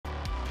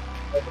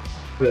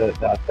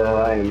But after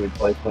I am in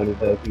like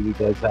 2030, you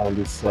guys found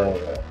this, for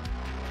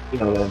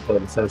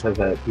the social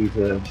that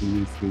people of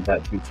GC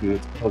that you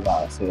choose to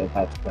provide, so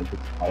that's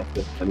 25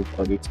 to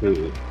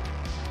 2042.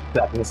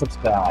 Definitely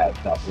subscribe,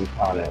 definitely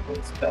comment,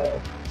 and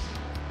stuff.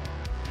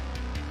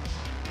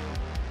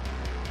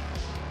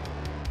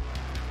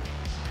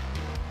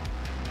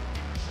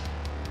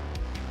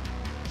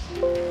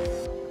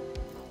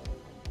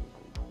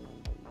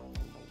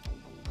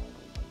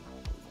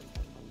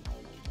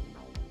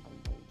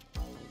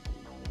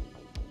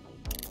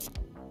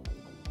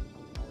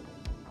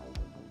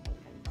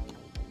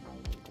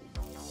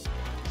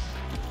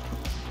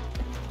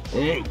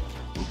 Hey,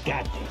 we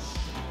got this.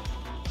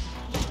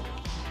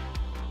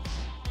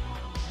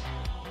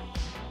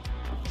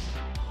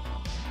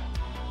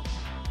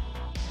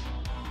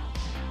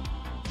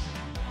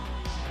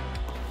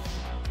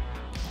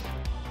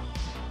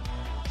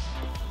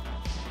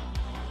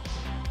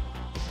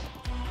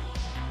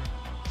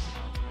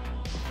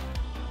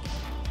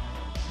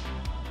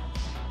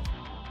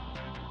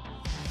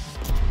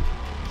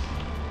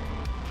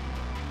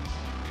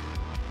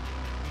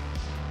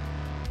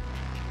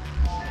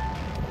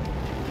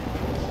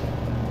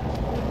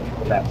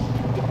 That,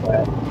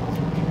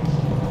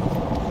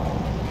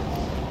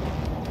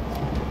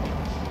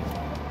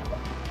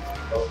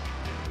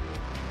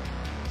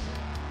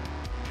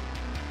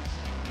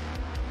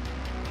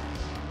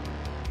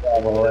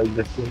 well, I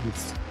just didn't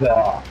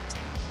stop.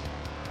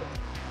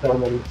 So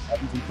many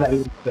times you play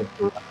with the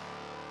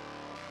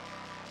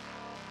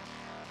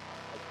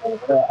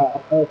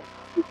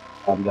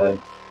I'm like,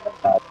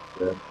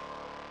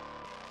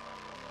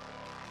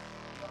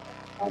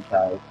 I'm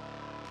tired.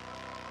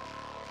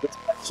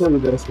 Especially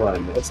this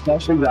one,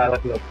 especially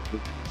Battlefield.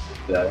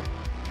 Yeah,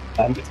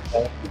 I'm just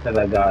playing because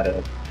I got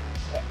it.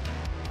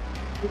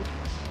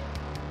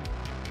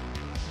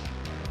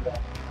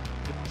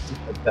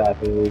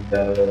 Exactly.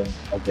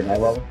 Okay, I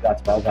love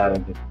that's about how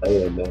I'm just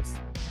playing this.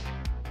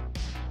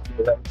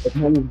 It's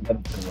not even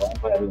going to wrong,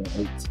 but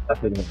it's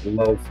stuck in a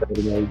low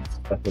setting,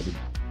 stuck in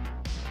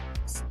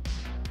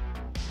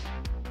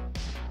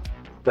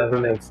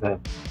doesn't make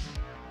sense.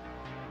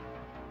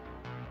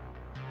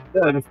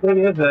 Yeah, the thing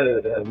is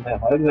that my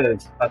husband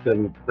is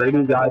fucking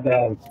pretty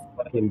goddamn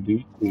fucking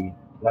geeky.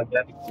 Like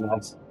everything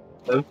else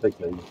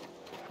perfectly.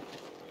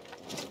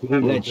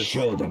 Let's Just,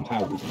 show them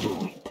how we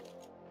do it.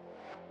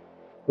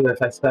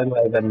 if I spend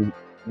like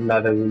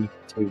another week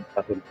to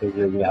fucking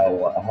figuring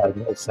out how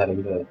to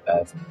setting the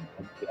best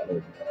and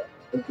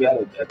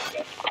get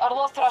it. Our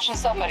lost Russian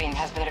submarine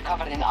has been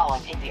recovered in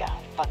Alan, India,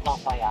 but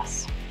not by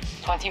us.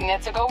 20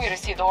 minutes ago, we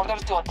received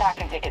orders to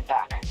attack and take it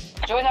back.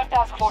 Join our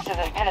task forces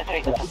and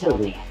penetrate the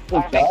facility.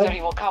 Our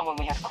victory will come when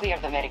we have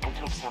cleared American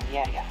troops from the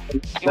area.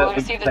 You will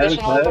receive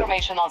additional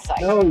information on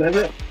site. No,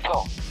 limit.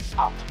 Go.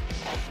 Out.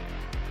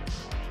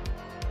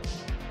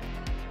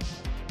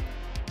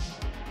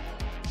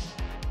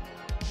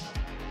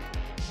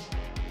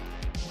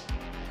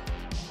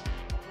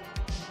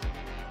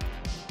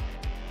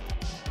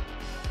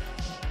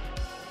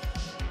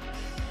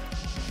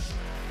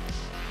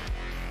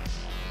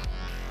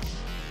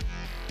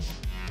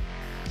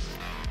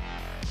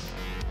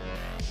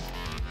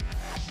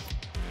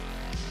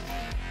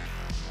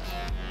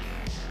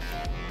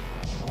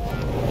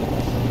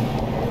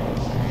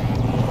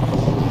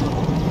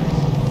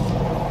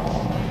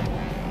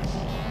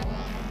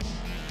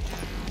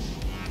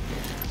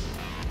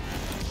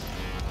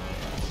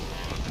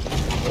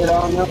 It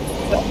all knows.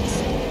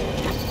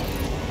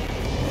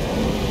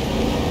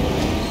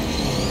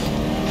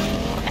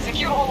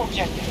 Secure all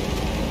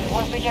objectives.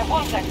 Once we have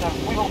one sector,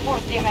 we will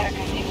force the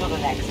Americans into the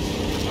next.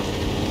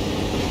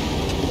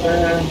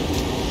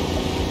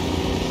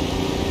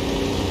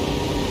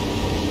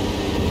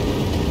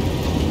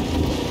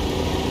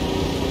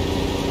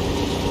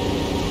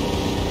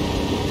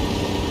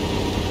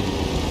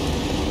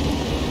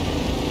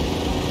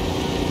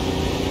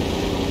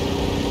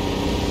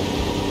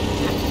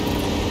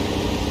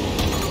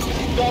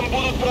 Там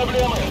будут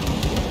проблемы.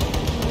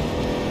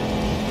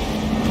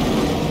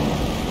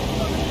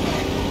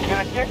 We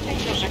are attempting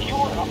to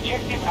secure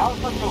objective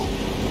Alpha 2.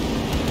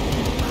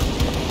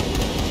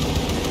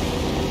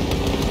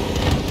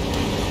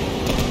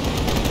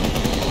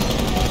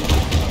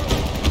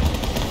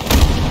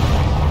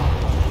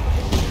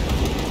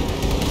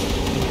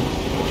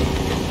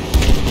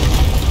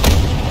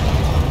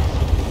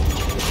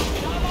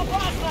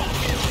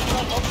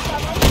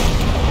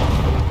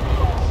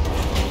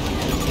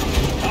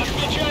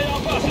 Отмечаю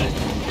опасность.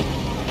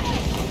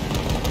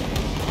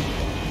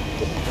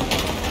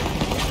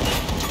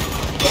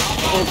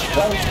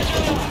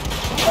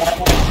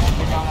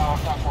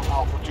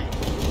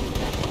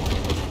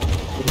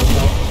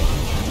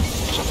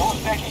 Support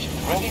package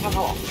ready to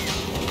go.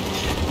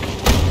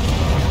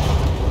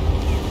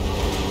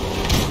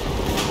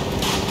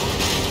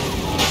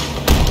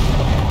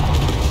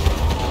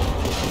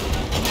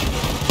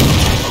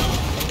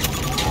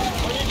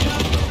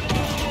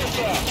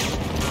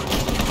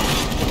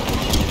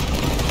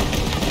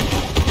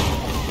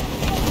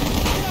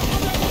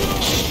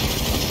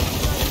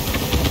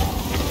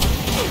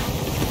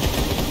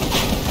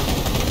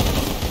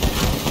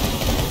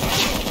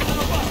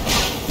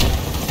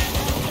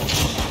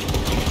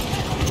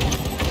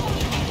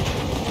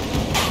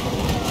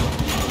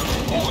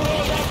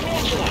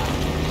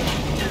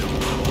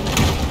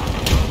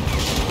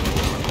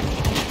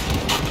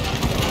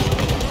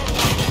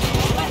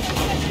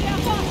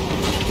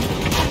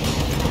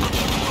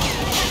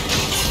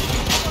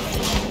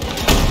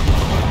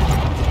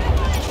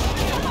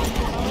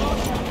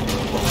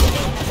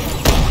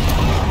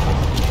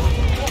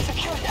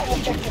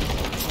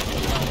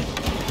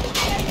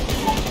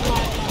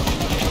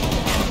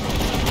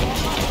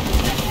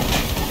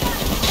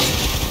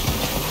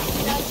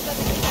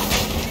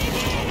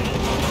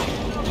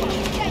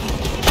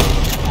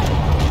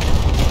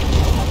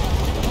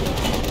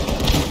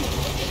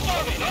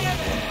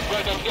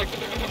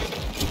 Target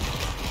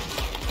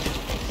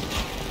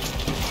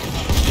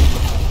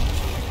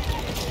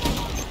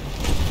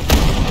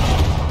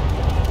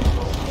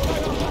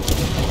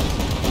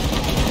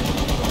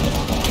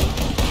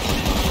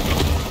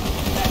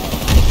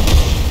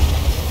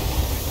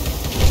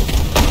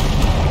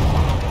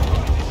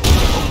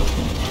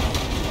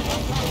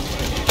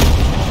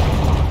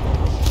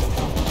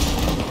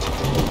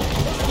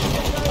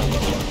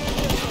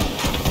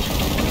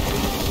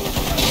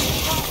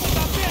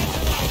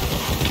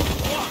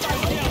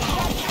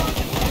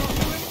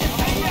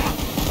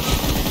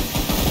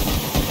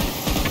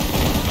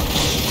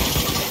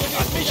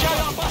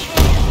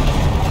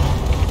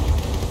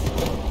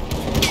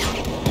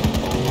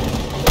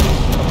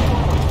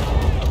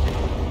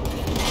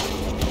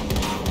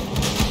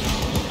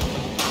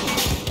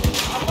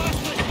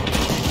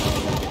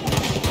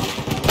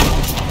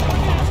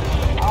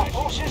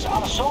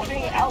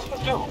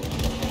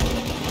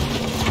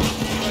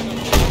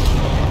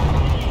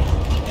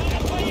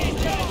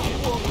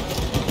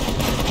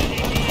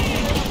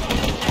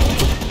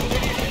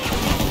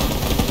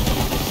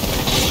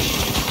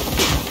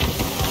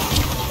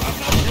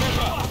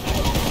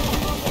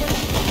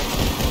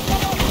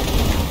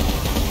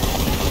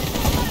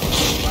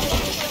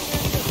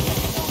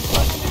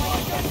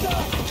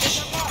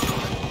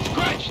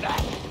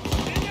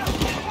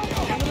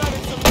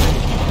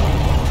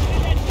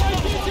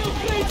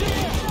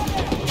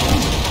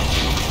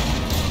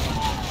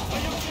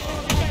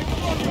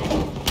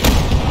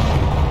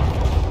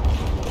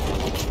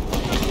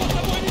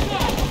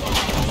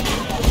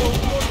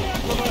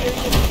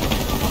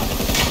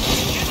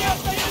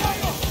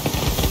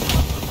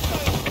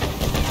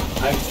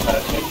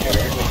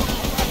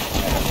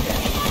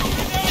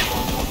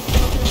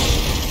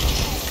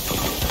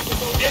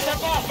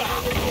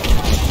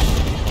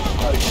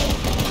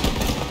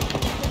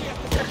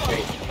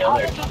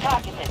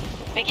targeted.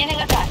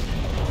 Beginning attack.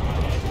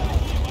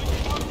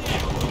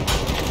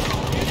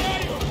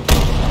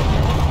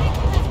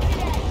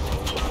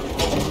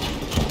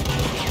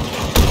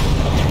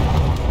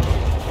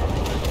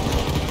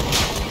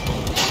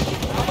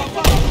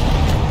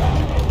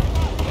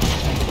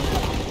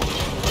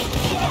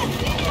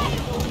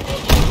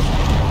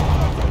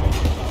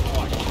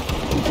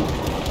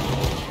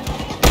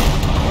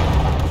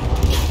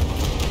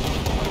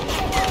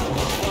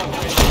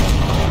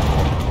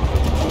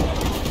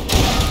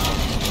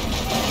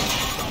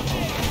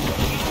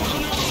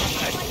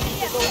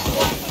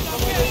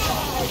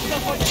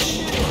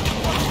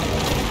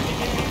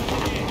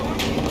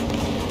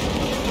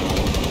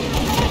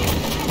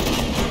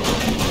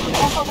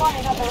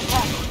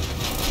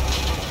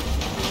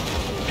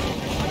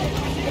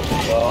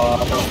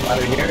 Out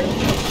of here.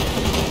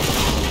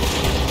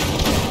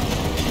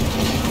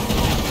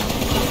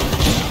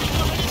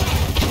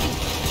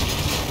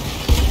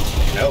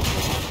 Nope.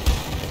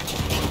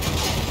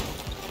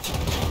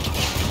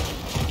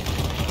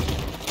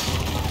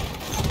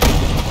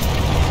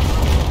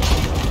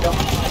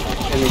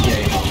 In the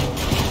game.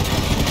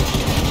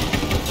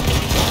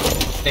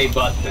 Stay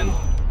bustin'.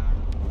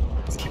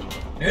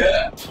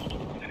 Yeah.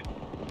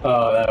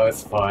 Oh, that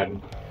was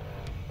fun.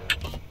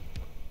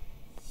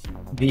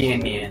 The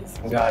Indians,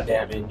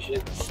 goddamn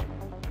engines.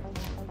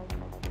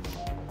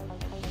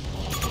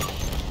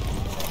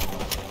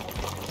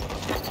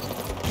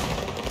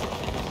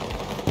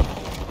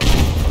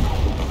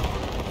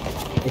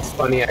 It's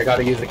funny, I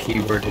gotta use a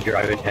keyboard to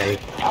drive a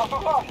tank. Alpha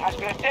 1 has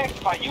been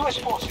attacked by US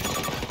forces.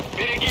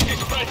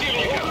 Берегитесь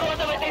противника!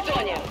 Угроза в этой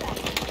зоне.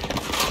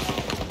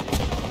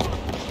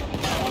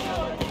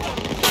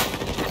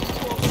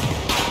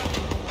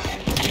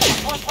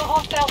 Push the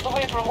hostiles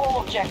away from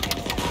all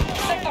objectives.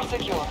 Sector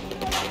secure.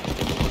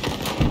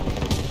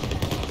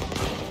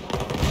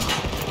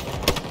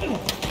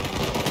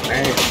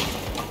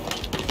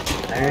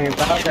 I ain't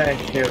about that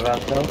shit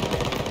about though.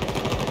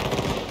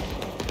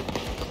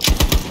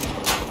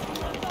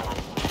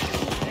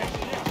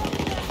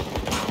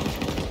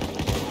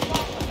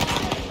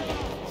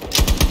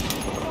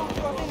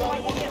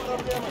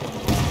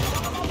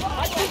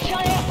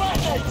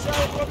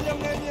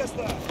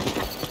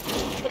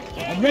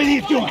 I'm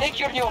ready to Take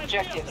your new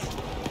objectives.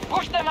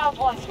 Push them out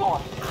once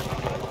more.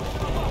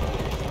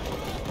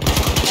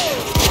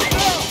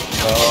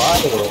 Oh,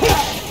 I will.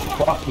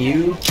 Fuck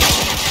you.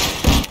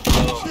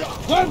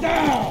 One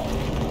down!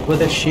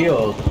 With a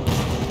shield.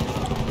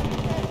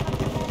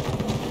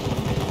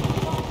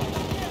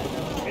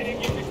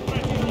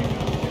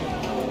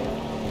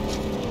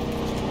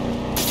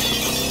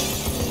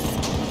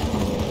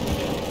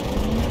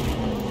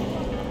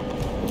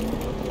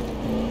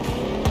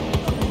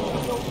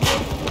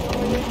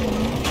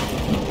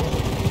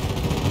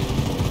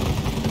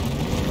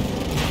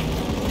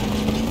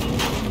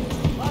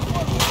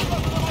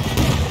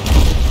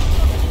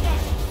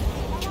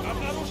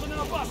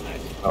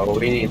 Oh,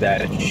 we need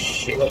that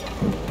shit.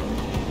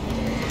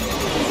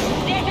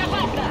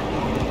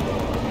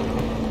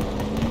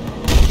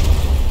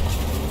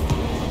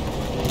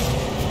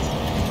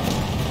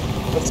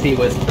 Let's see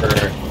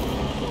Whisper.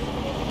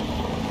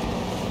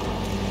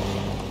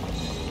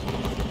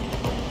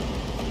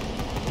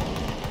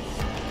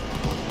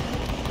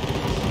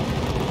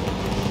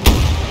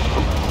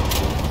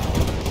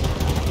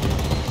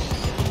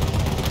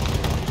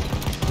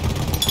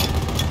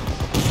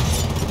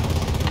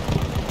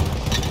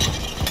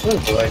 This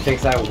boy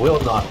thinks I will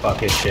not fuck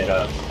his shit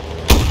up.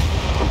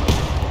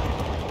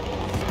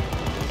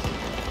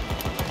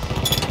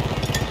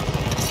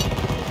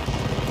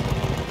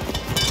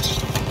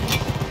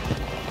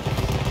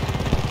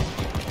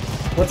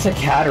 What's a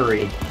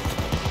cattery?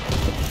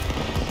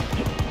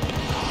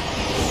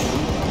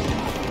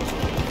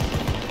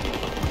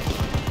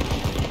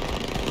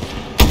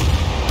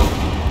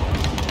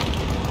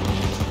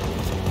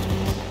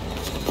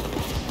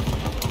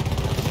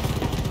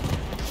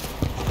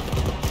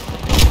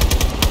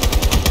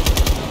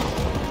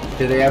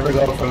 Do they ever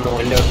go from the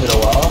window to the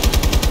wall?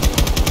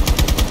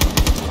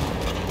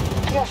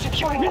 We are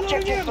securing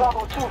objective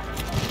Bravo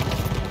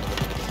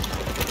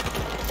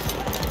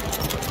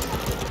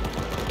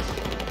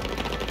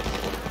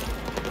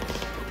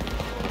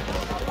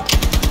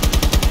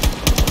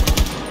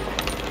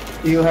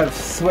 2. You have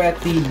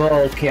sweaty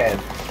bulkhead.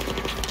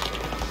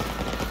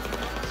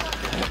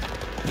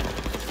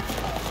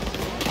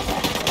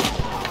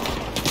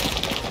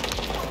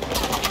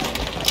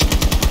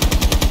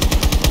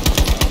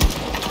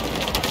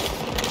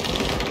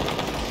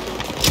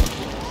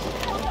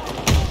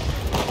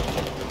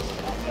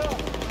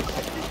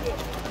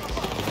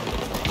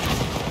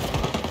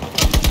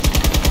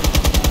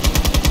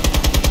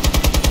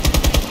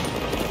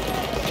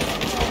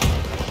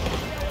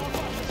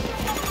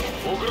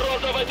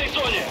 Угроза в этой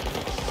зоне!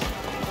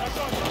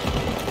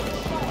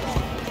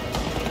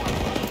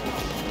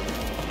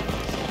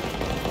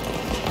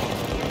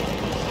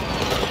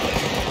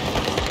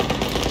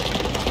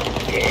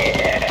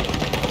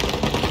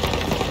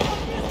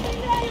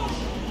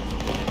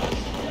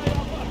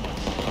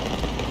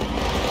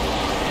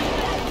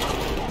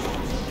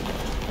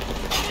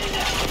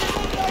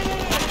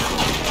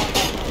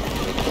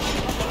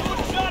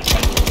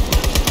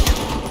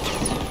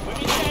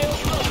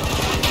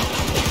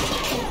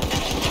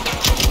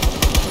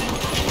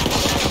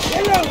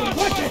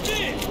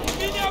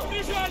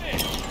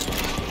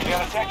 We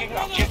are attacking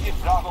objective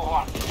Bravo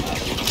 1.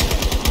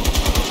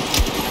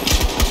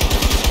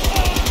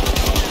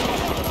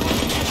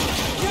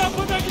 Я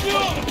под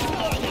огнем!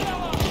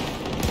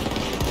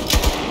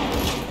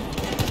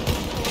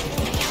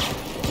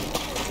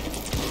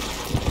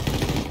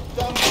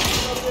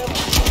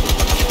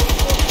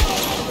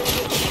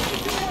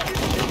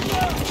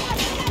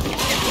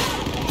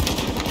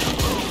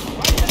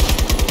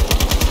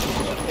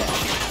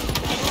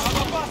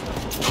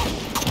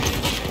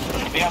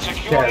 We are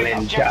securing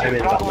objective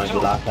Bravo 2.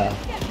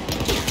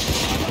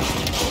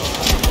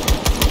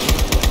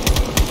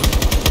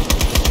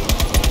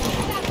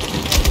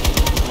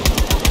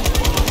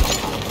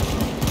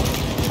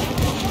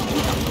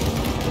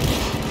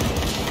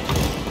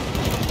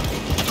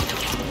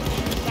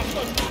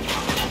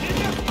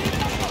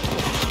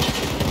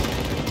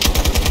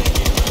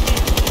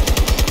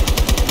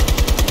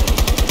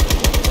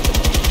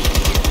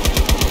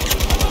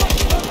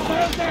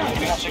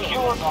 We have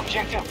secured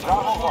objective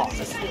Bravo 1.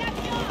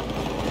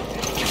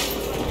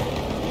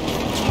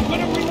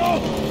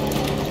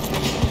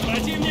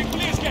 Противник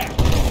близко!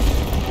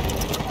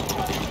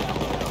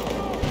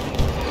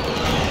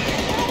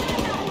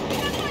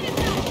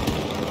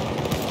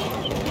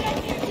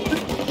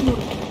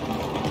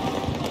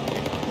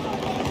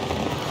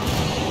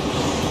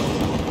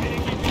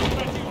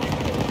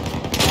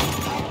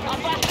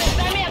 Опасные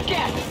заметки!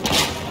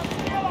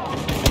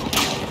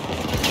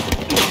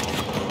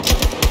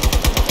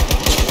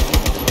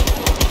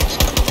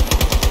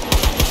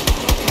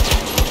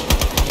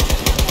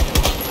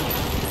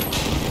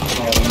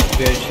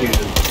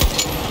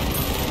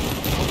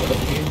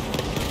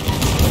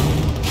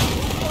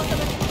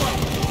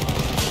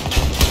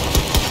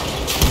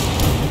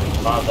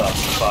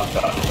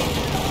 Motherfucker.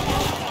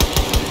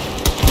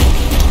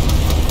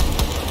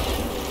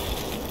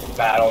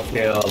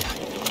 Battlefield.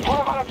 One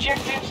of our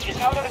objectives is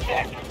under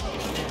attack.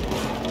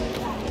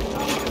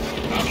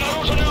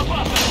 Обнаружена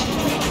опасность!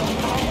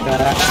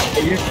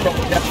 You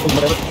fucked that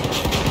boy.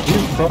 You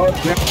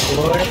fucked that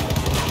boy.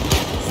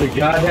 So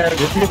God had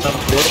this is up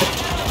there.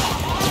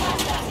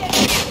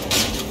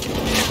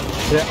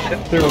 Yeah, I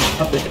threw him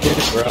up the shit,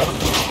 bro.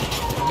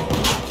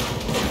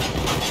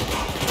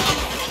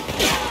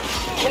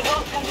 We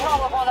lost control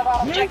of one of our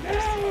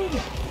objectives.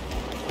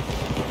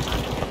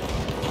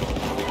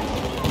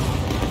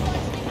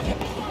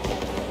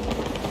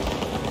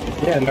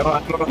 Yeah, no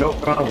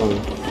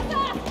problem.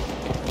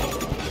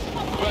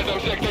 В этом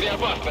секторе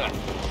опасно!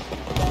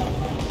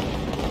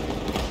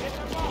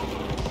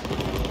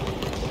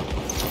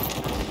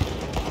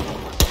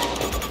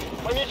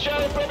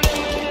 Помечаю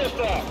проблемное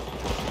место!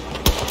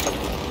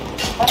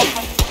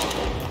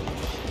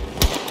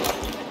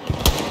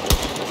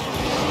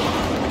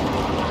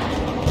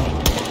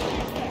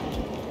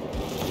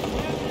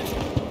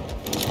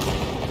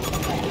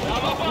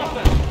 Там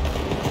опасно!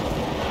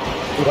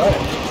 What?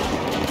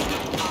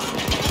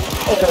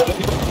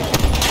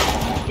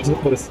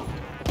 This.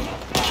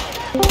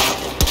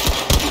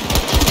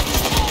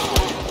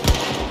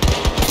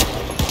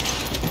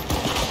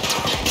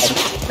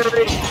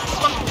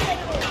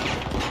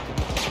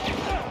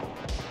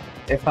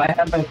 If I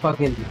had my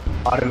fucking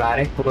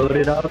automatic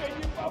loaded up,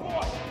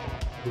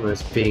 it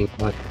was being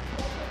like.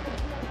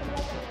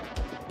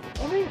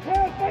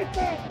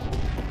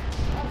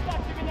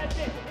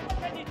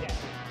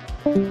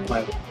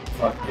 My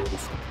fucking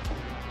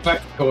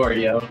fuck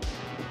Gordio.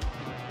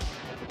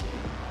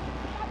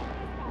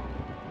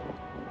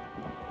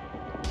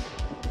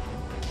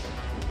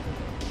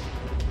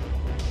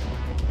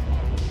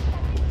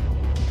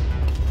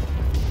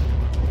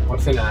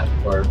 What's an ad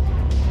for?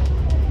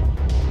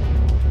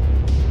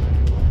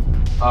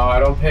 Oh,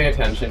 I don't pay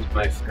attention to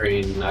my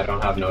screen. I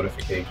don't have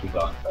notifications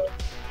on.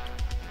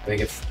 Like,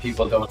 if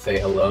people don't say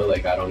hello,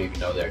 like, I don't even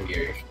know they're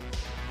here.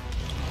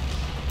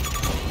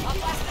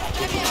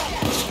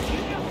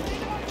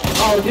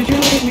 Oh, did you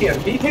leave me a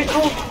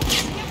vehicle?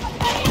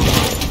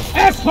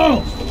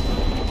 Asshole!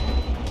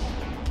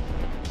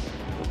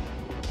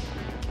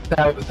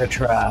 That was a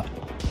trap.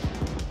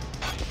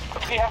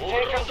 We have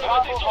taken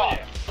Bravo 1.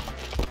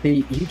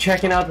 See, you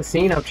checking out the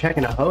scene, I'm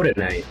checking a hoe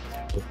tonight.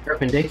 With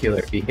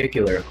perpendicular,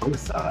 vehicular,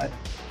 homicide.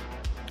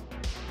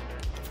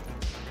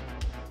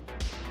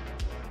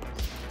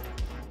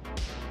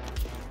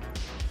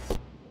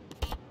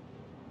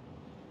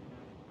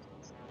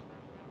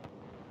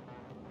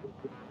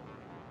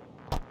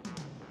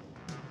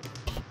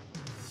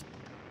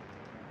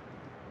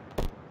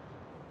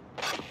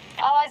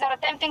 Allies are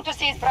attempting to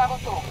seize Bravo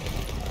 2.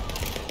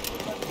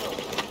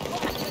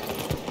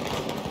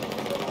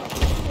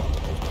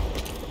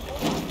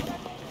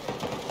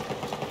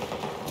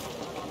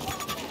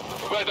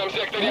 В этом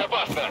секторе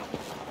опасно.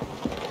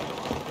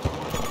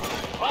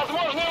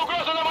 Возможная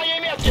угроза на моей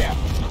метке.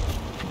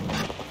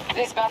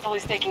 This battle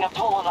is taking a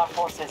toll on our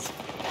forces.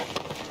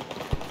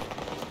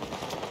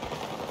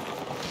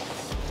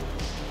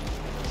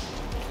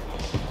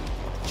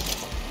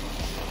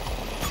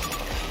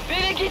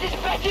 Берегитесь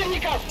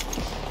противников!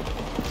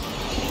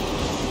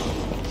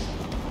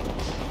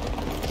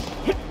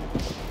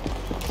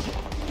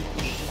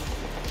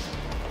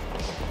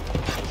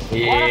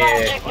 One of our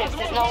objectives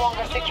is no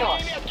longer secure.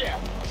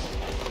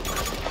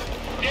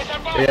 Здесь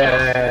опасно!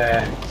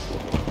 Yeah.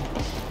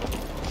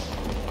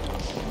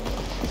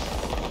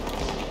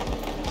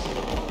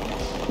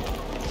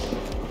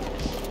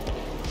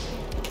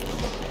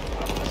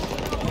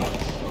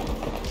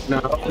 No,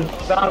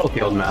 it's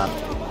battlefield map.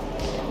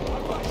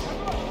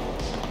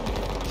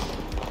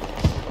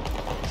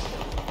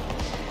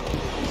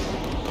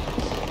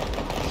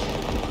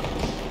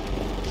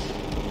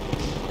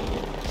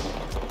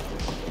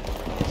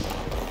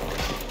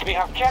 We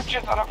have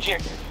captured an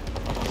objective.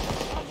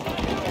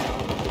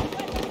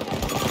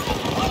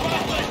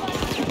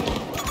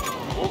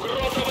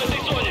 Угроза в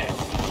этой зоне!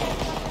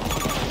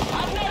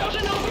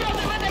 Обнаружена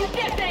угроза в этом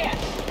секторе!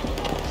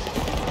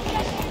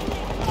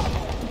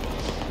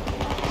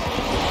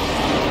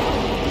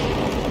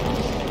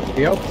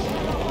 Yep.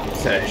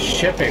 It's a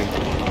shipping.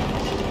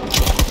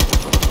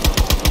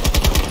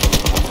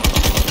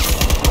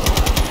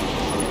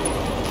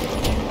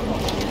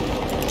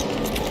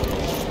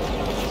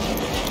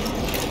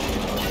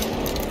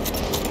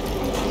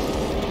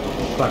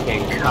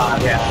 Fucking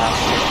cock ass.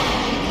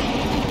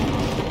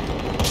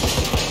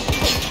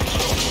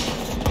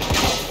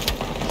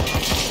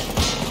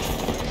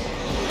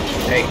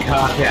 Hey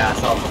cock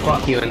ass, I'll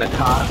fuck you in the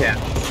cock ass.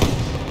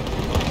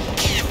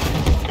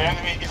 The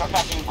enemy is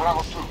attacking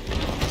Bravo 2.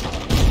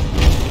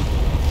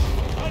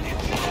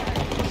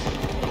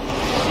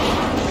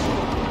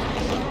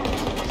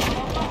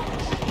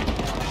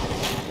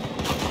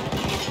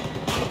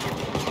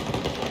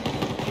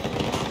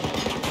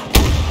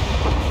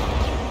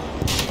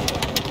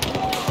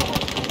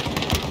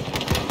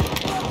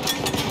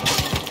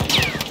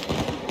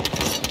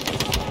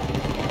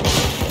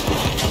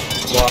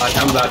 Watch,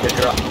 I'm about to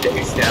drop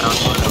face down on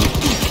him.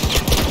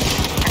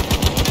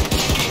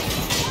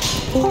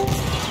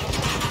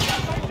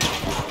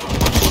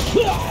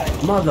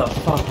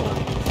 Motherfucker.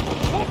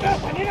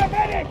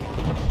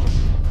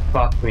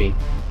 Fuck me.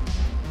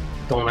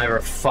 Don't ever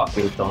fuck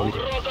me, Tom.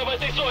 Угроза в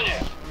этой зоне!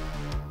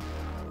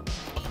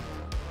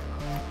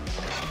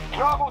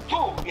 Bravo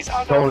 2 is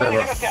under Don't ever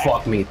American attack.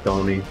 fuck me,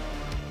 Tony.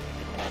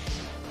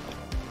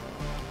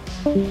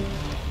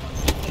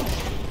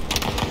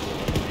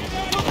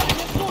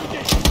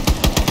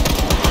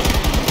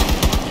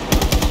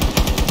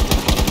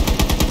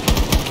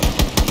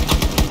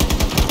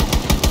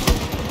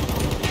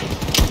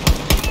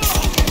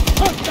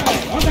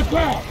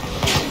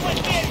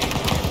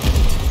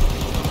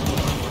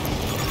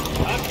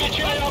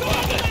 Отмечаю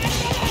опасность!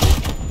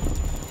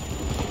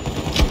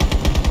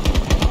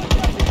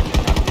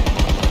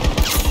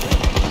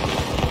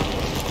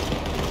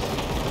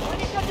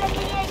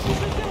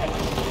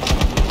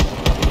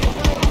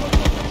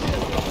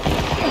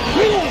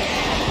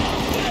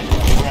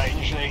 We are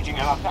initiating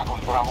an attack on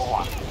Bravo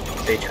 1.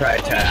 They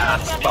tried to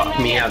ass fuck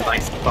me at my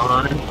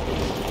spawn.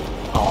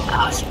 I'll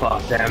ass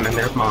fuck them and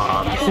their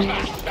moms.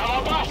 Осторожно!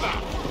 Там опасно!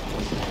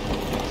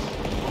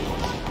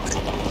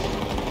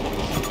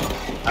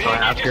 I don't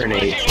have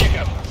grenades.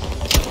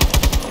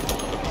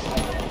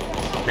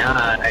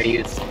 Nah, I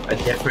use a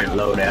different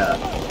loadout.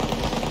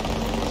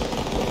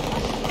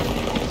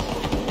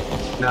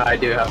 No, I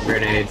do have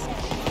grenades.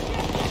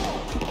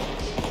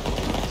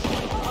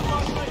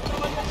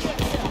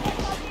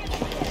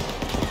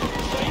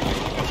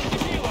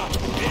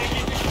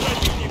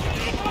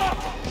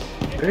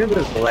 Look at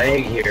this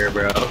lag here,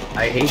 bro.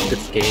 I hate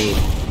this game.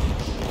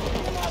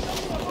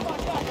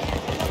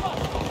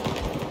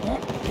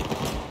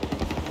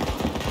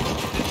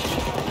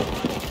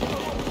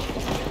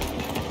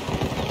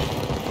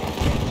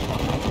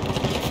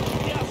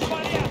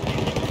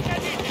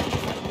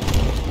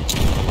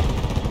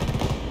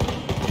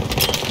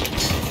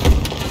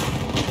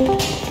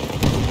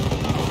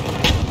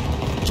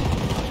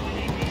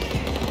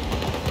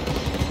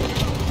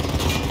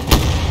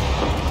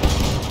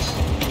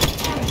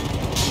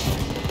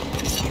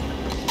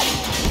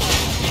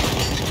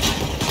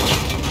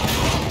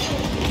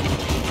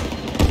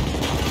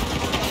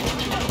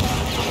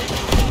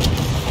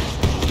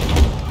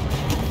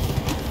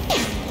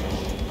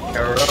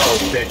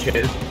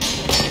 Bitches.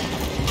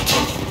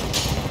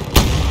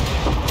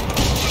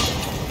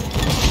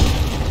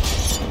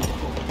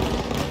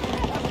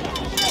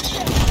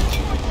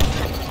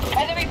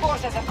 Enemy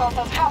forces have cost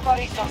us half our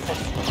resources.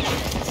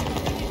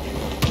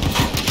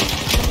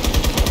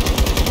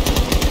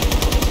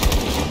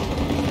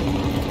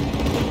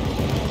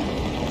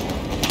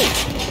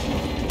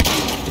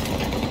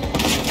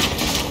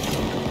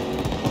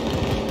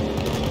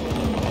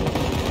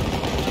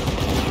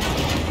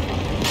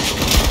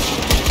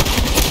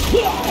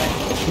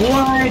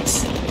 What?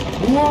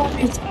 What?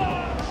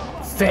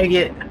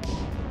 Faggot.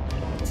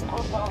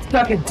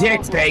 Suck a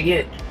dick,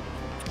 faggot.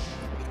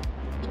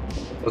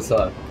 What's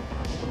up?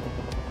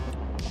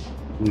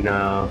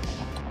 No.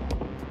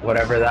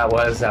 Whatever that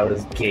was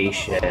gay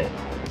shit.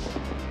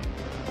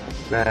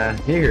 Nah,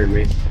 you heard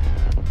me.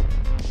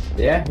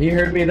 Yeah, you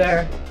heard me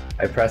there.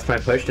 I pressed my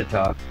push to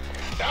talk.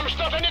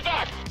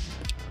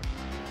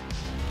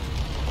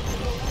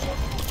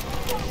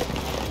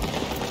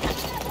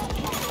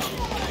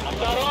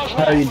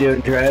 How you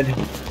doing, Dread?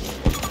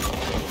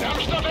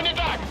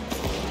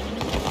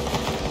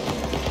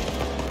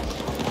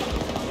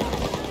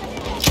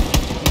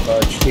 Oh,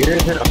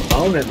 cheers in a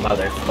moment,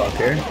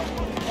 motherfucker.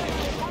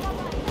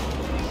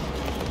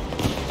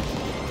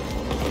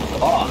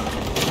 Oh.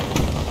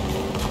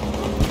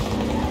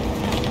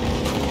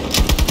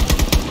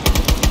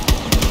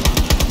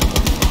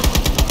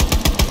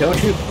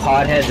 Don't you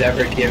potheads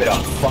ever give it a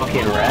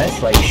fucking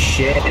rest? Like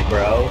shit,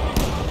 bro.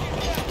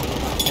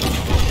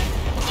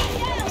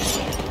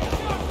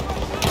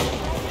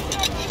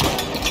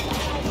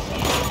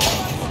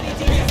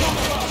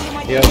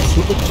 Yo, we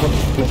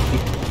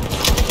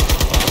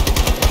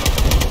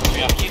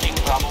are keeping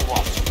Bravo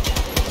 1.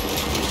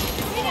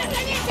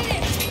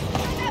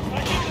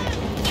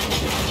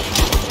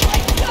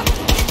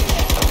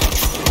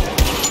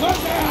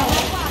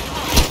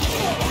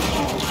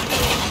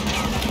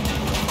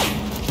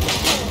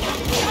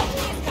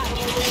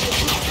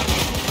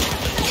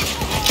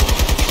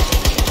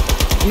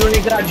 You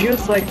only got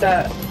juice like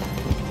that.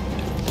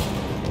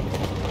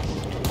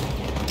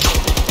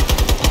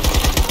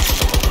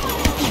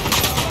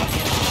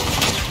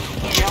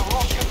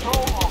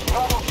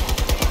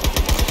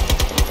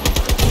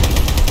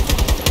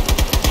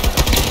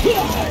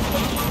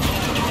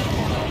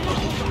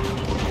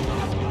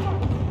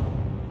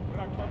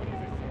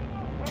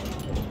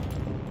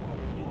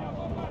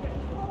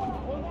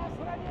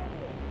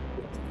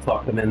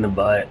 Fuck him in the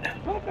butt.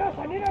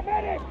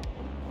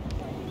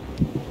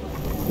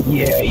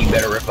 Yeah, you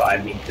better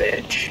revive me,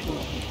 bitch.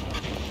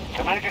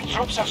 American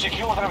troops have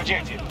secured their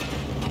objective.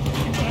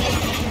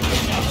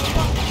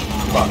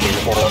 Fucking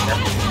horrible.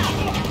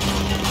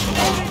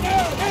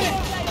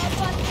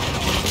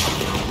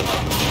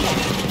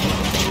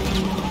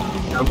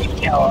 I'm a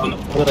coward.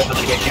 I'm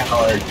literally a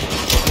coward.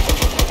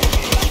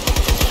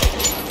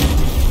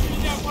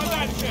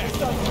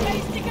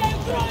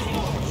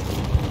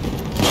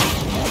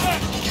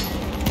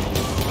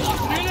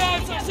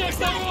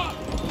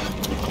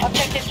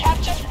 Objective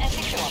captured and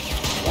secured.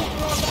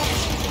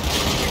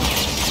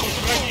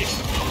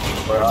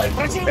 We're like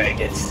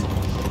faggots.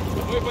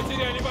 Вы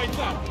потеряли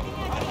бойца.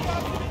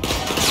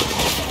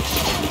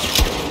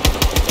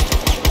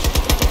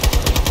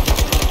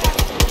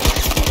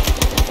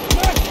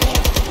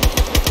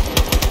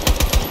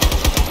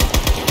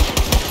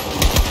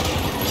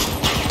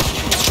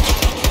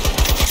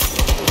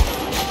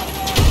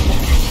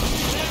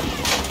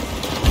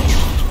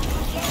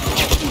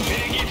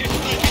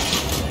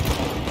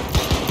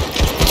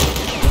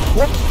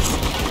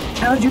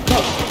 How'd you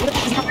come? What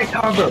is my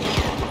cover?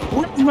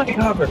 What is my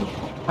cover?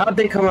 How'd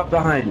they come up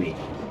behind me?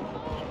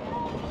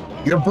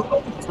 You're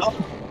blowing up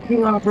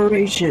the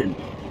operation.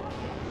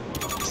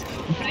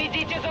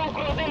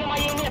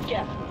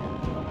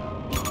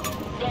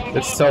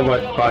 It's so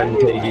much fun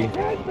taking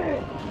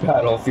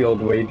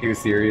Battlefield way too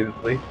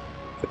seriously.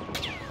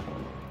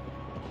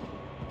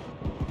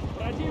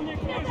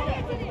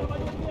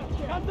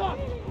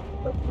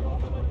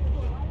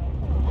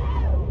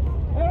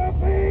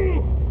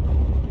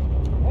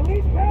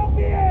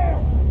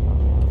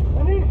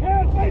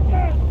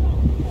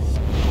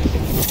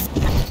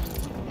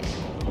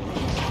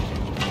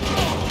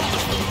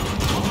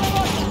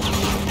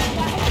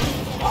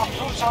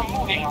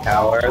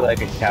 Cower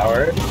like a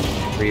coward.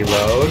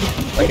 Reload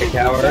like a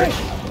coward.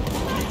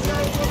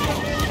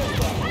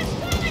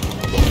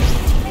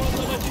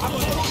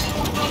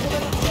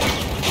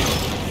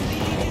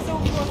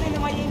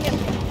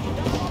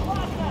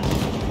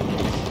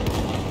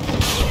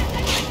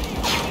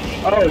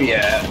 Oh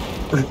yeah.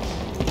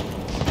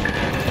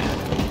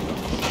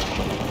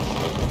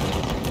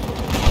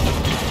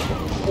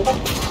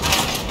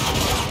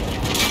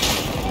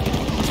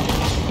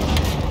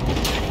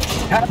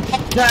 Have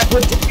contact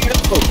with the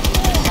vehicle.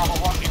 Bravo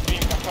 1 is being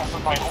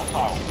contested by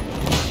hostile.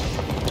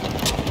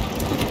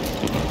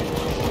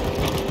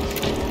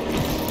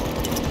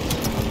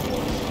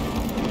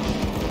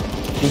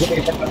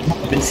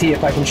 And see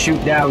if I can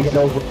shoot down, get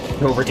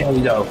over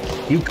Tango.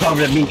 You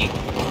cover me,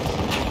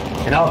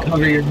 and I'll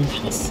cover your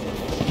knees.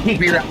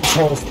 Keep your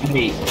assholes to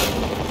me.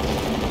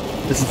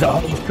 This is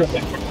all you've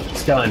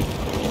It's done.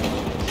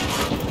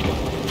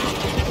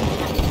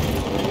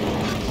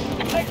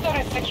 Sector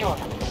is secure.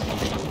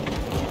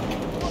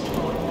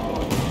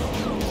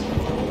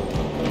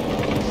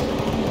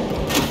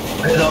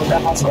 Where are those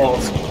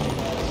assholes?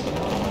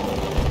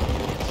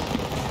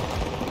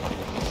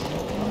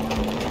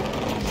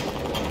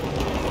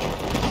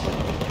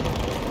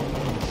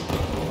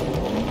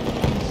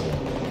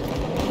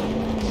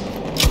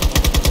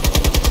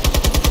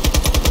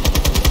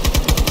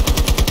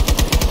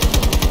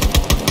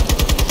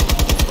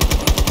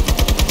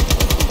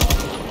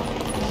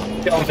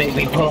 Don't make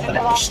me pull out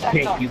that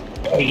shit, you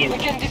pagan. We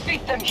can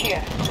defeat them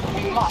here.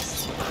 We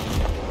must.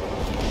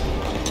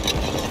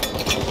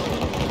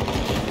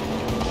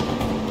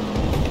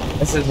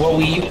 This is what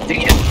we used to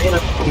get rid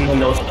of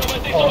those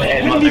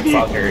head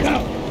motherfuckers.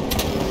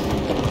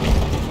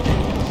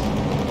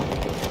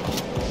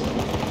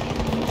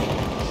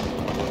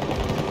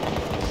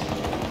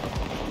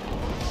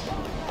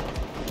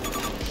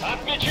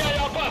 Отмечаю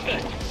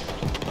опасность!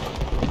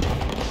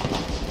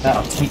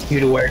 I'll teach you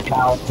to wear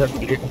towels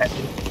under your head.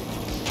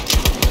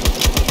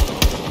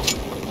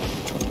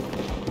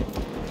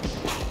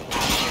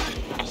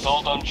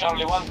 Assault on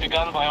Charlie 1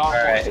 begun by our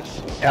Alright.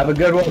 forces. Have a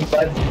good one,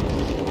 bud.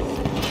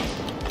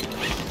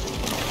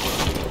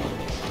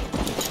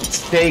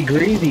 Stay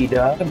greasy,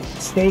 dog.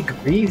 Stay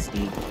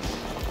greasy.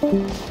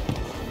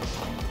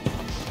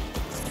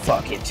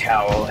 Fucking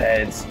towel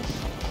heads.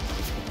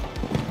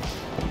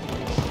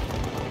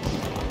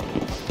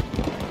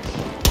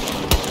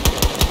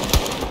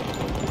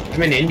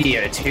 I'm in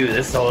India too.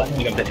 This is the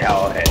landing of the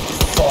towel heads.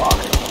 Fuck.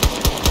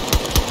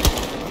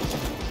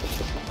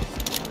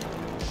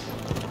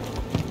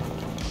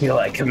 Feel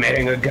like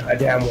committing a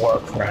goddamn war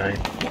crime.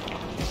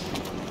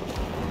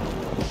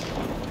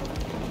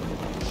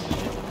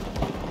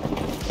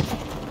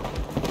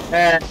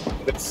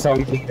 There's so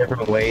many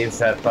different ways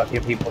that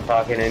fucking people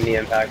talk in India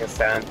and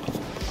Pakistan.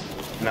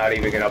 I'm not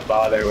even gonna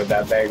bother with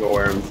that bag of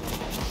worms.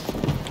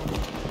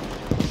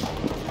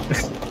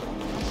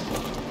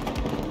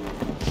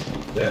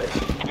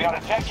 We are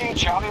attacking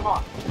Charlie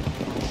 1.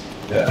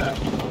 Yeah.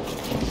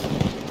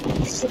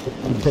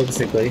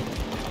 Basically.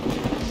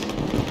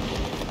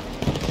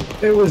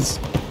 It was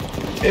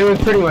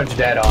pretty much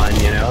dead on,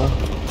 you know?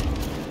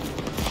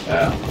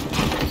 Yeah.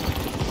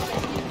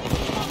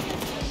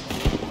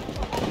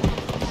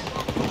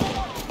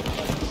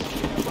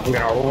 I'm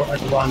gonna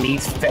run on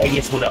these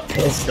faggots with a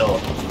pistol.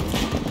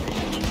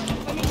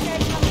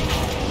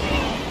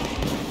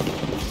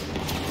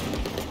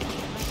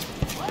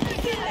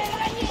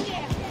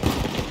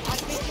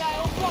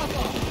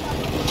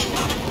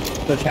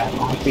 The chat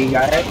happy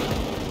guy.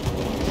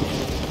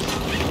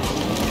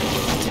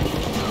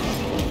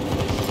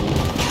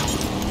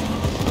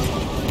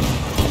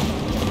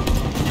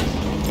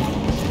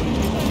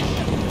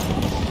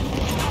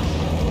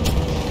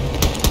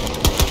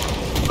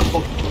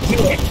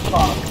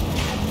 Fuck.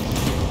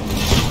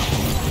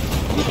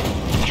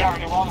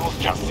 Charlie 1 was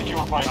just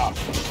secured by us.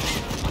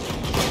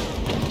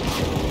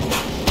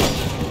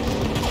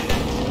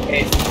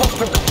 Hey,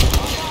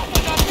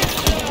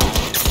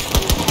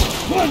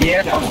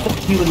 yeah, I'll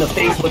fuck you in the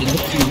face with a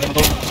hit you,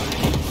 bro.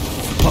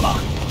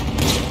 Fuck.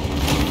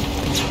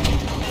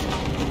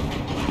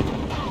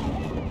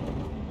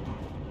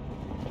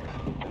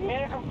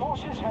 American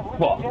forces have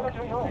What? limited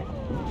territory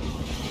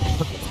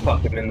left.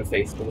 Fuck him in the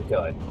face with a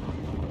gun.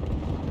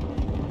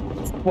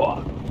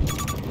 Fuck.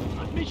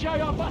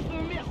 Отмечаю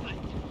опасную местность.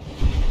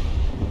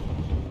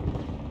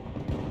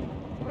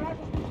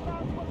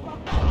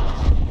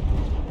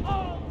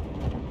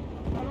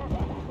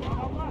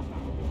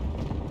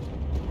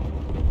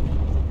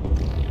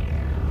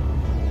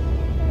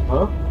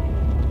 Huh?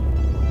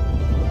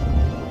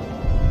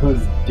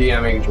 Who's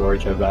DMing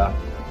George about?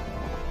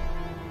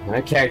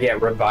 I can't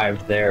get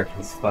revived there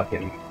because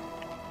fucking.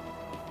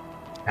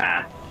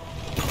 Ah.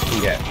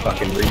 You get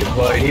fucking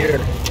redeployed here.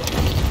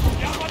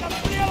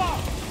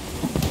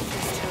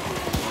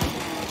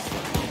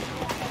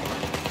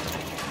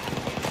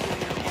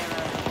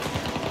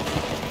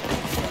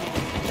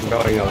 I'm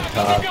going on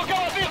top.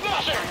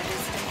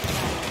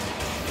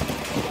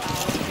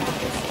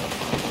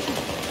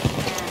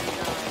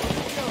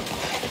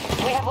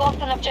 We have lost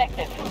an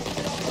objective.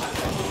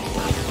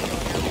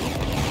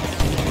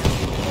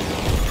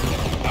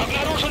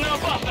 Обнаружена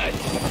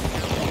опасность!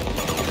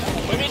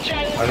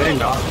 Помечаю Are they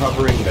not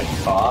covering the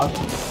top?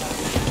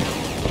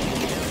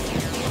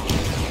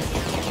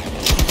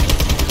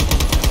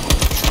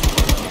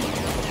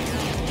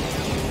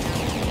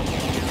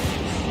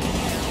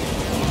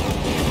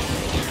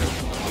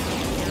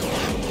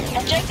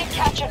 Objective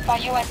captured by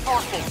U.S.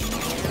 forces.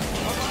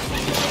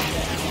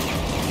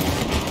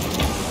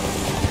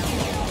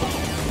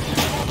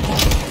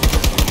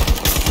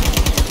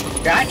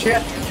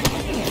 Gotcha!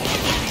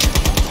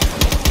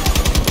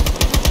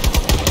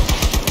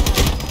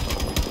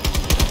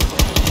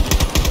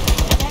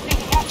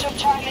 Objective captured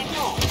Charlie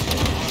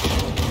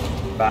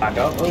 2. Back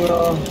up a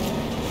little.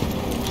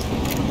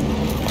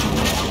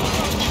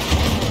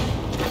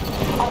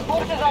 Our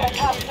forces are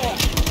attacked soon.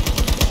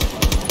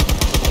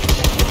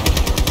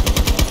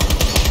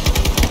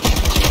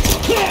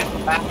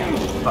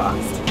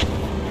 Fucked.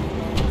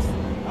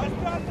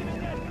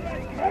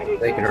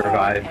 They can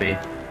revive me.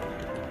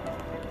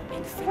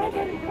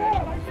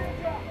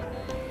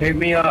 Pick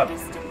me up!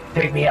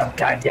 Pick me up,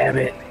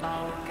 goddammit!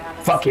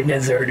 Fucking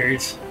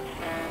deserters!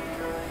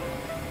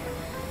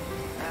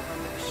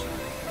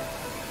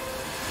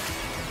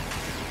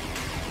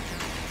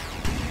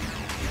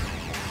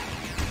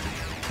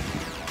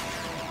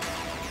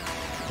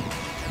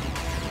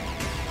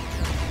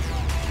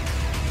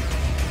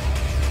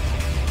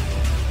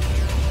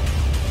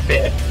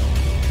 Fifth.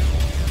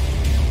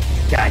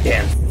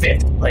 Goddamn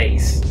 5th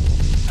place.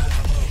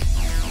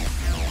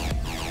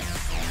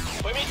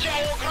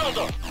 Помечаю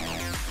угрозу!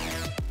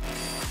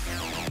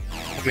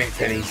 That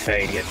makes any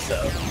faggot so.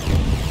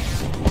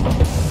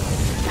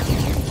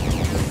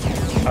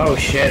 Oh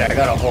shit, I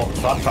got a whole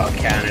fuck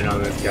cannon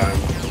on this gun.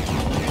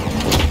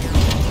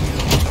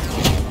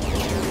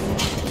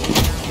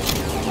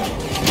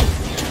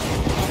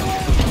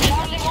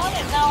 Charlie 1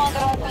 is now under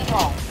our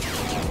control.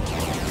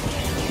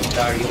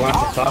 You want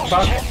the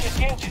fuck?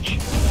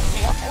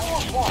 We have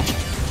almost won.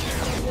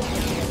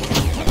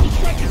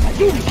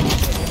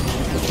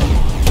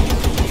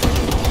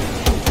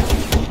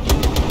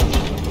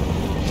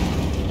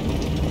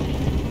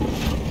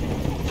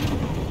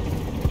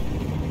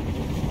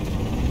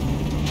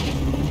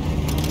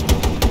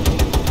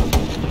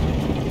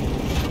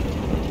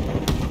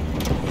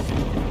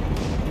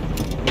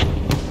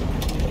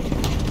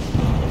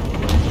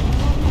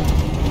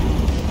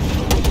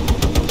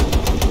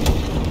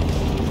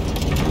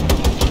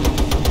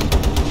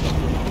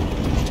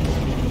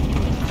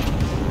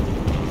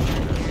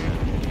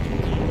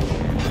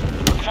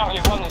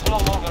 Charlie 1 is no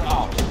longer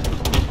out.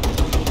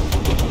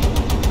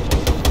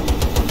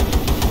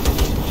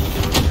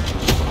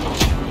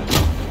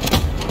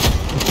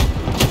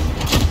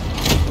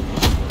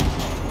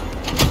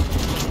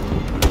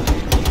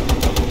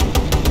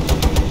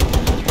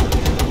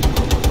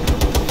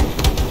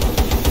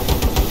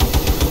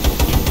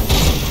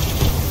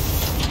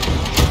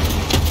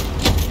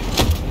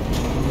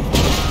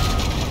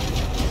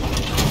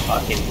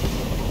 Fucking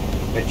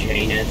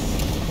vaginas.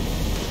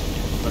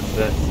 What's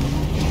this?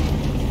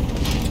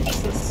 That's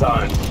the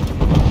sun.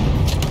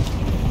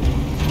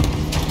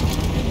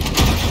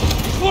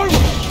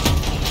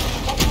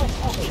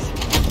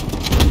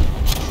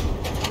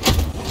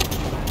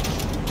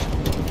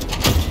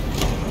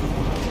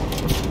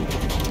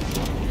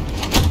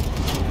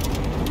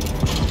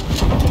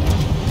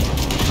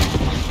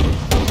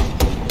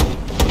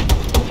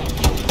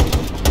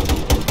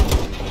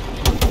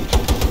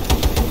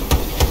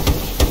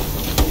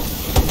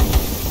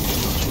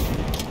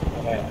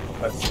 Okay,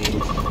 let's see.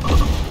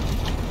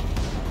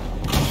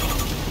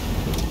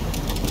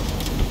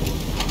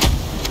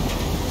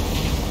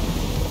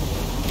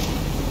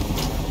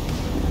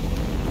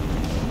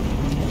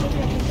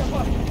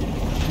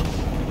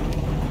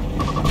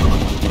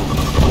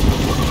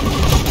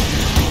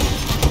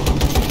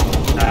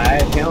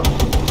 Alright, kill.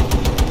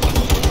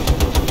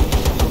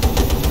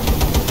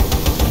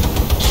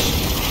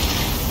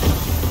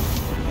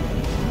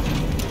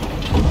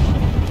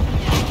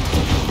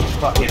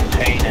 Fucking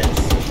penis.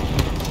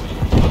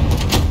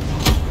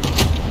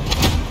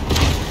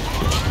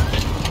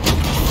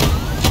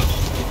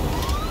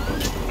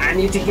 I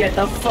need to get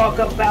the fuck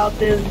about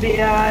this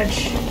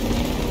bitch.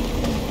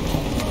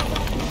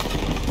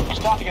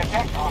 Starting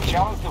attack on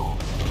Charlie 2.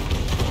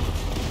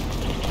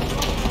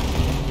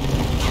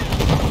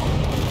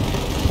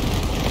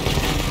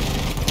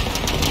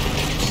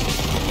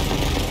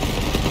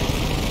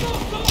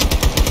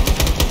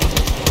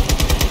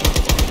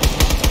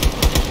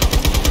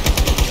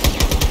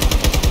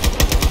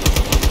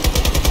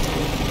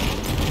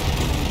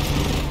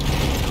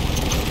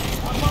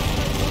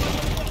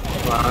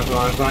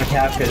 Come on,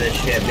 capture this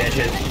shit,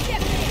 bitches.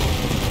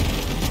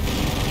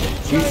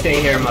 You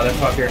stay here,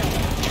 motherfucker.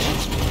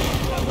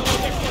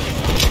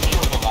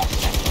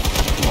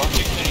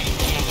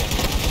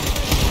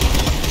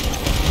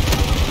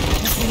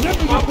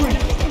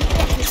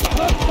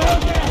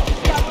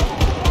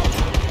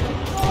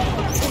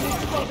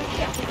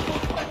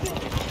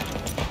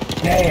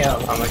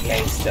 Damn, I'm a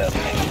gangster.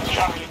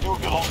 Charlie 2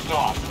 belongs to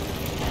us.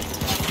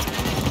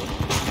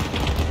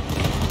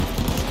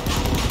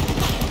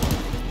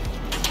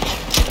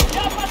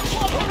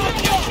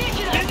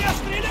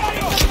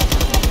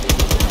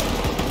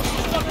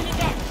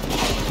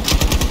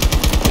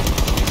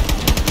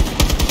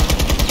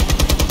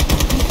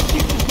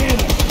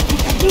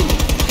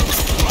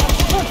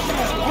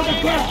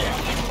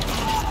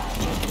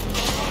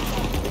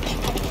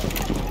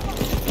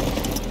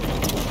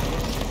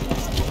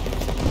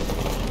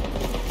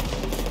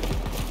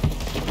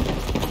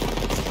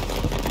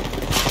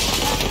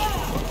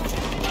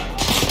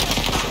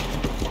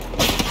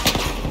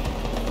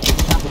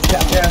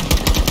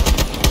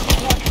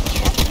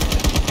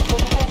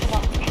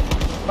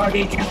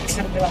 fucking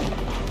cocksucker.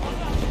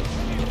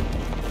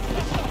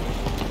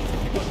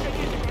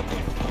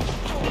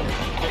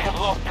 We have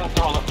lost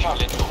control of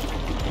Charlie 2.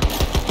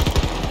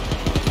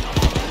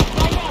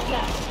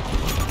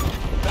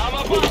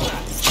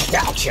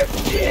 Gotcha,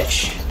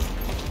 bitch.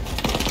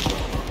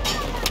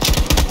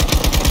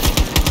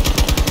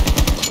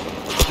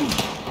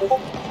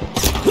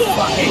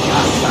 Fucking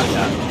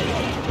cocksucker.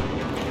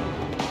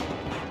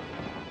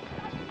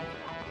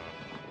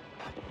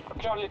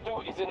 Charlie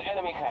 2 is in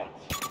enemy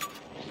hands.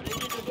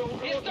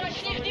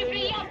 Источник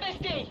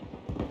неприятностей!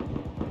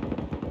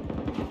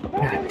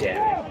 God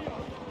damn it.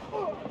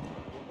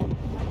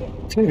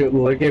 Dude,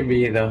 look at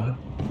me though.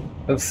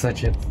 I'm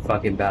such a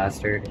fucking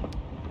bastard.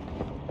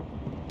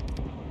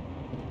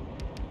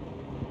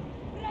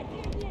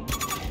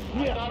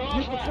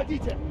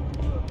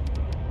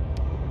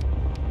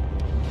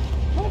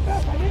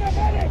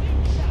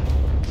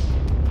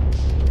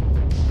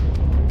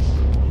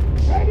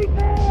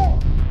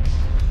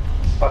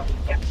 Fucking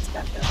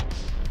cocksucker.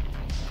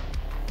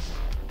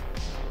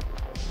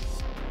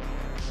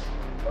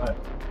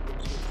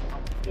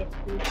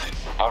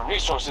 Our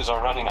resources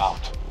are running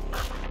out.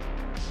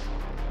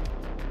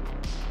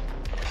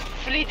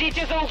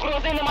 Следите за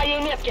угрозой на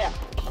моей метке!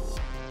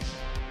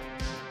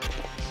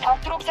 Our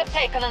troops have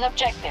taken an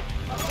objective.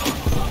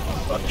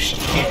 Fuck shit.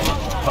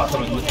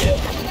 Fucking with it.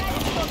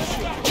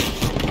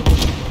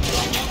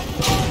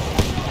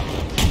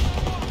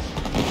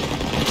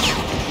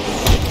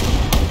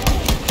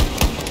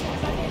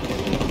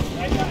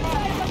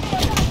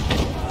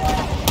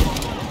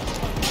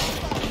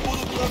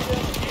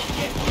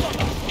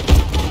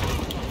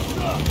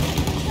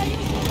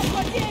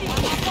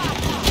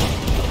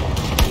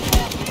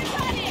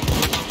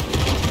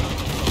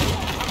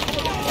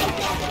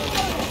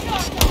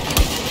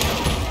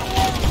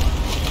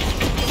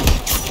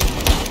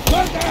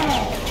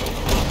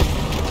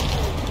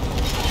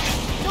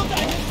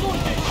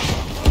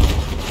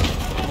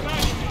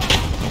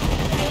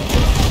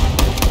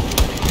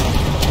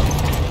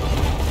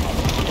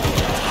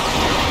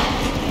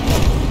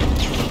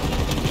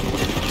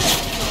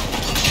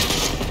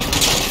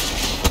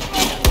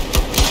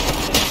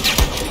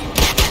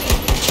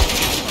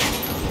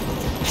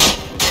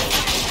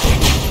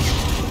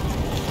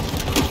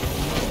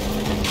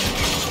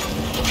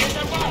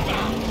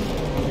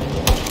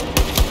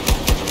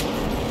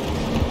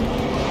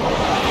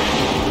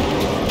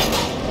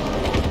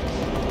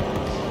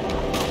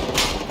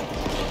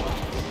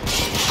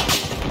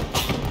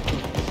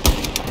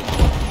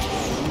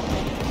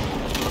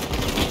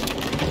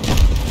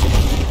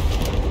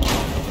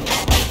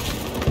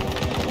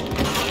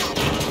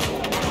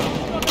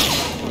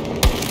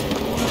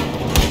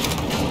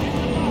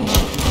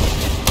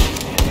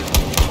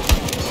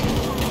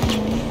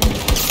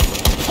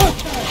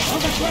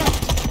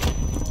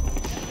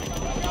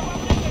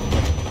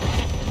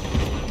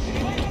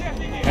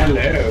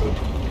 Hello.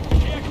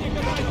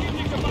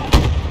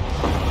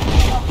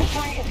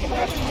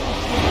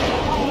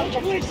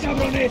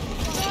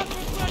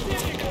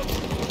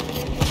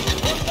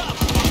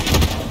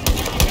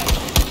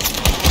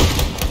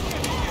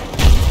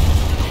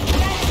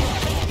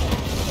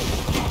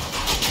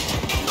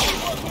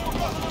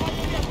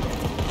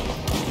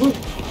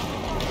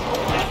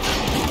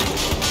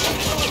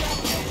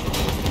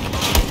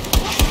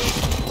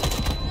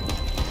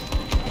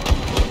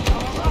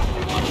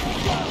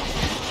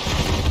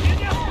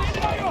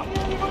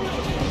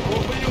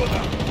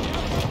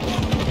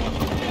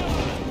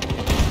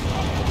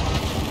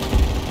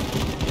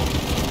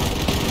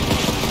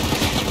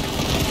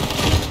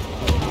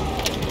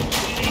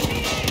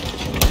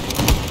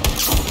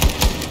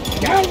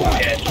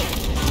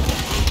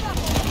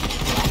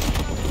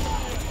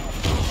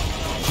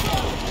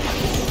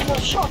 You're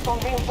short on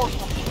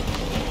reinforcements.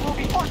 You'll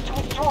be forced to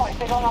withdraw if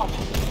they run out.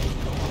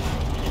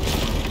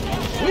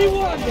 We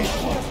won this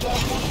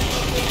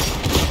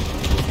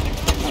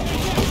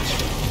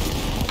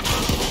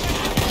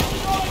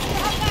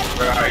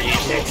Where are you,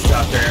 dick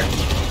sucker?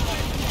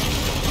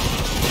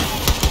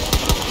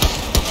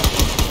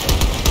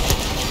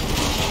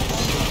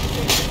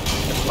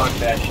 Fuck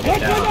that shit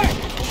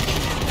down.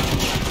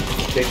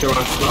 They throwing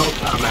smoke,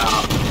 I'm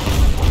out.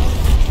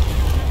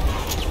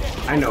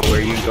 I know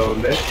where you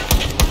going, bitch.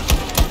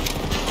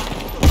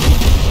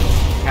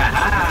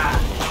 Haha!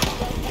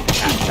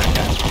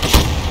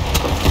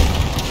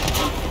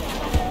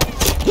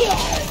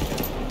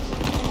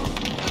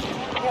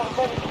 You're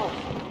very close.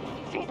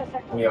 See the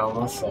sector. We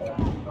almost there.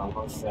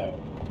 Almost there.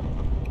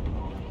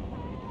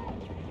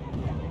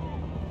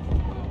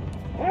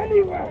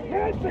 Anywhere,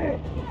 help me!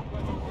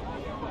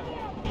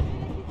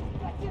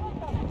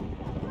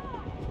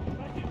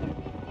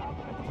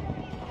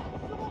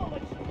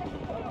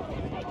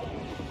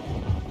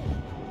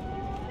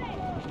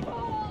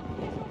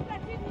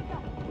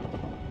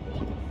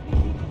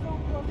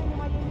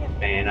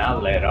 Man, I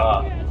let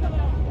off.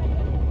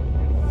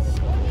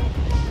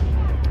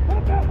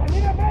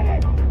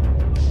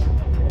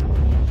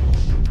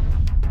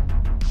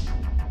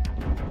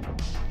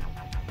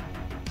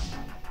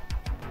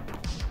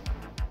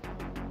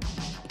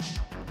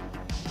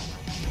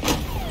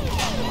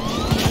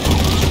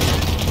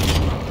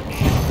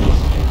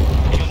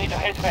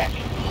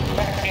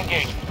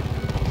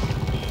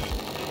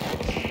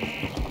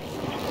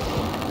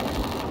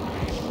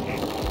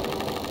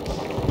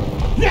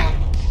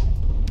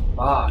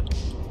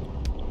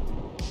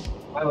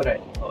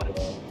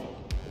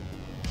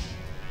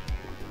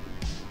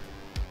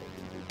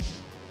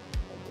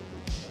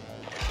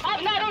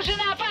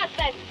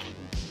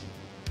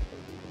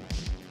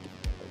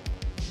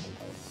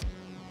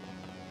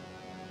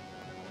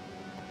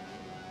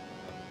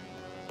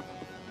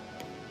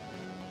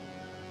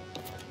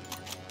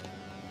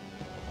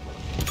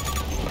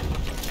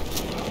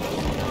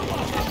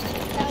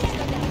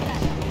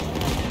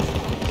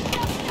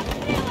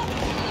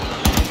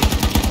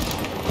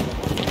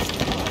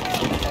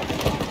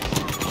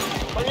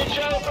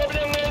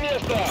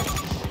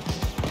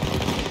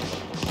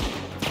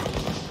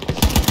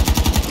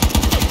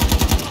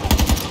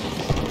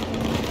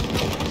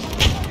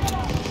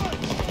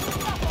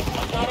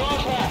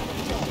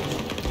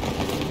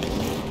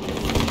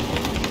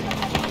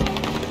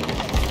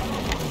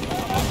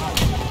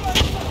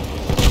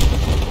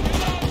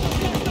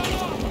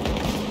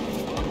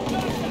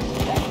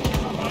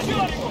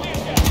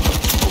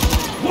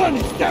 One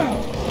is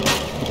down!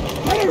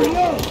 Fire it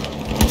up!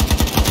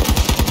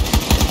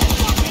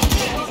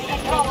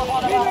 Control of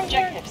one of our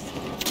objectives.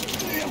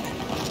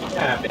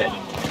 Yeah, bitch.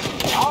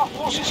 Our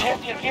forces have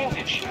the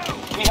advantage.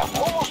 We have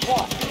almost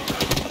won.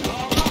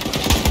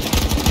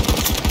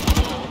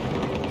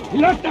 He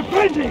lost the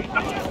friendly!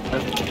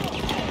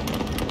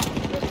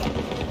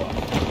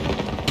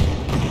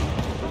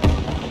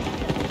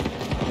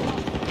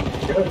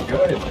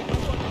 Good.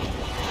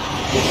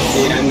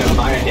 The end of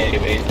my day,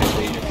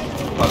 basically. Just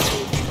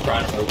fucking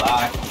trying to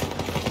relax,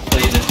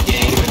 play this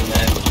game, and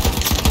then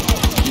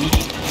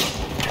eat,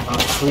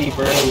 sleep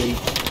early.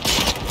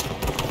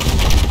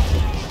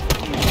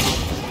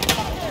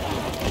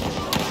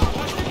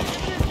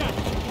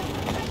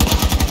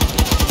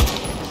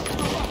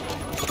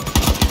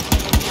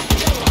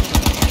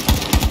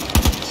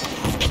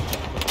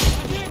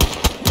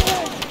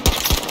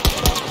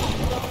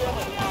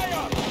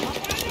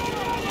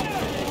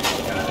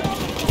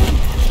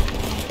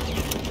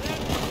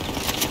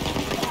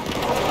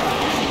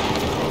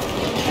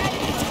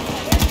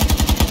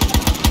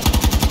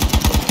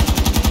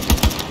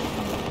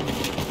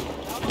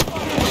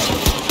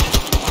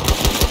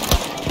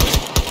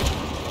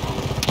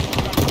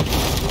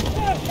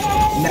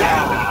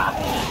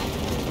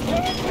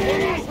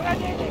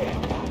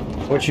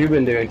 What you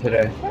been doing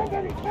today?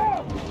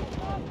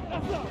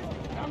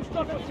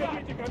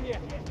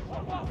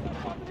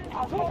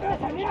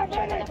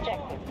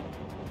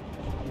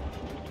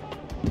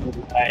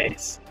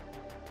 Nice.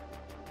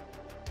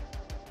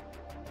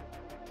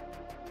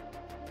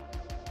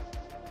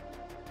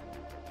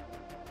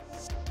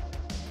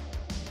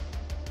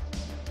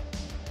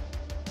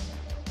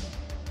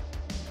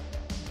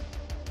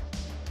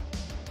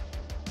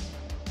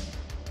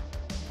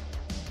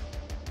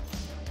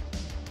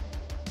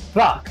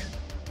 Fuck.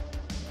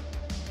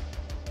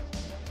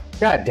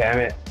 God damn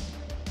it.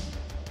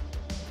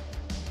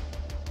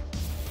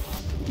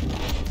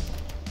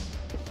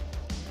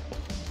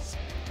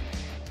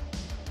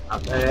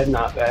 Not bad,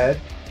 not bad.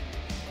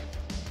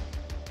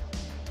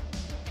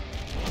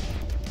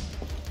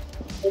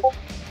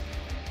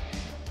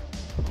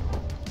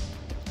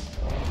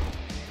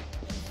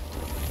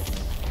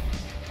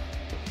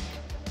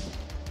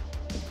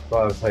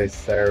 Well, place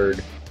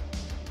third.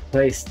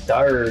 Place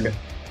third.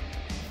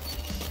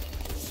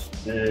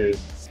 Dude.